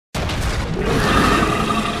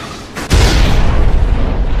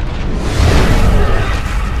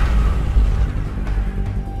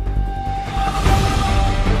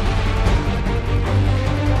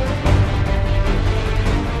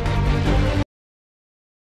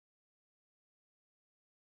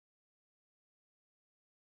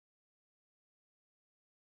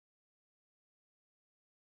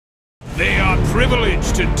not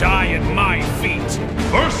privileged to die at my feet.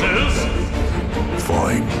 Versus...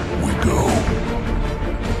 Fine, we go.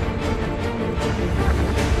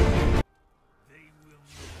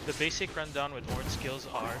 The basic rundown with Ornn's skills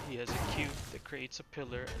are: he has a Q that creates a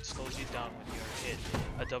pillar and slows you down when you are hit,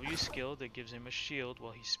 a W skill that gives him a shield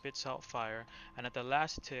while he spits out fire, and at the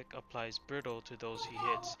last tick applies brittle to those he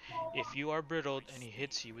hits. If you are brittled and he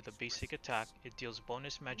hits you with a basic attack, it deals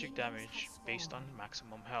bonus magic damage based on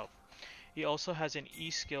maximum health. He also has an E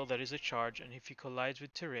skill that is a charge, and if he collides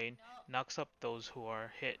with terrain, knocks up those who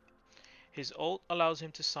are hit. His ult allows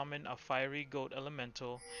him to summon a fiery goat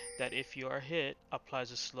elemental that, if you are hit,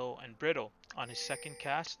 applies a slow and brittle. On his second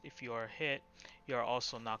cast, if you are hit, you are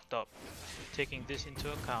also knocked up. Taking this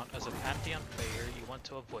into account, as a Pantheon player, you want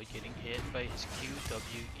to avoid getting hit by his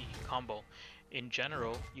QWE combo. In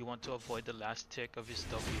general, you want to avoid the last tick of his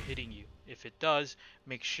W hitting you. If it does,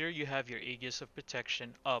 make sure you have your Aegis of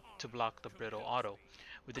Protection up to block the brittle auto.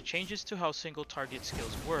 With the changes to how single target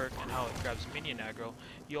skills work and how it grabs minion aggro,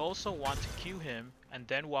 you also want to Q him and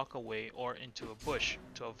then walk away or into a bush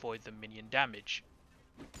to avoid the minion damage.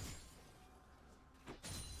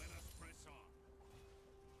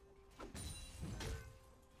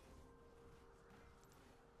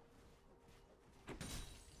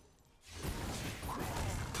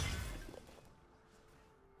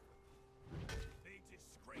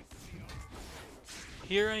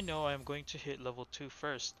 Here I know I am going to hit level 2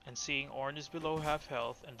 first, and seeing Ornn is below half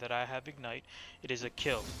health and that I have Ignite, it is a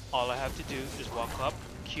kill. All I have to do is walk up,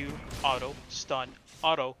 Q, auto, stun,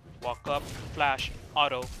 auto, walk up, flash,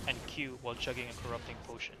 auto, and Q while chugging a corrupting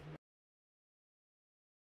potion.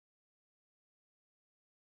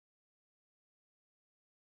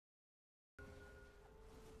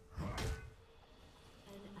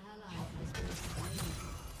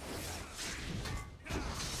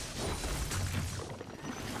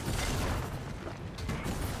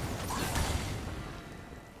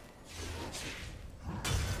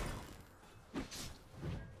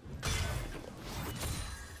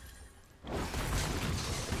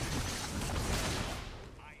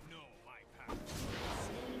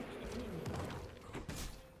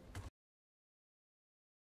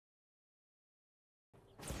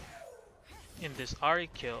 In this Ahri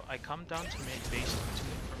kill, I come down to mid based on two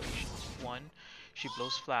informations. One, she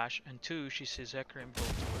blows flash, and two, she sees Hecarim go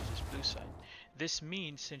towards his blue side. This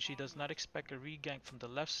means since she does not expect a regank from the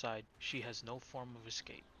left side, she has no form of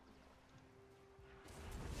escape.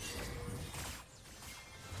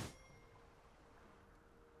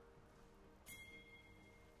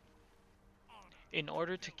 In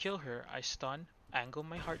order to kill her, I stun, angle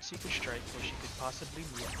my Heartseeker strike where she could possibly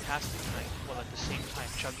move past Ignite while at the same time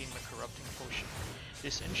chugging my corrupting potion.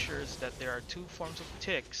 This ensures that there are two forms of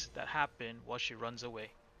ticks that happen while she runs away.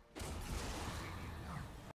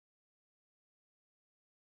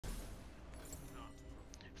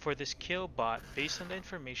 For this kill bot, based on the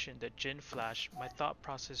information that Jhin flashed, my thought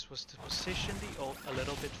process was to position the ult a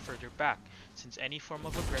little bit further back, since any form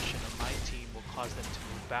of aggression on my team will cause them to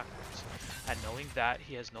move backwards. And knowing that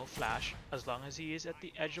he has no flash, as long as he is at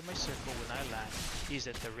the edge of my circle when I land, he is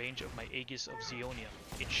at the range of my Aegis of Zeonia,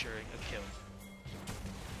 ensuring a kill.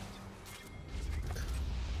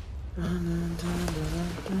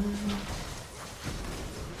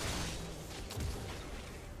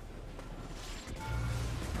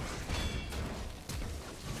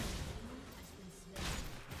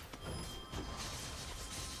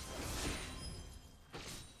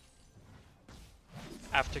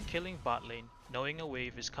 After killing bot lane, knowing a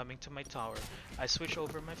wave is coming to my tower, I switch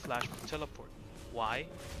over my flash to teleport. Why?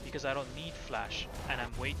 Because I don't need flash, and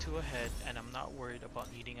I'm way too ahead and I'm not worried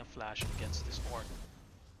about needing a flash against this Ornn.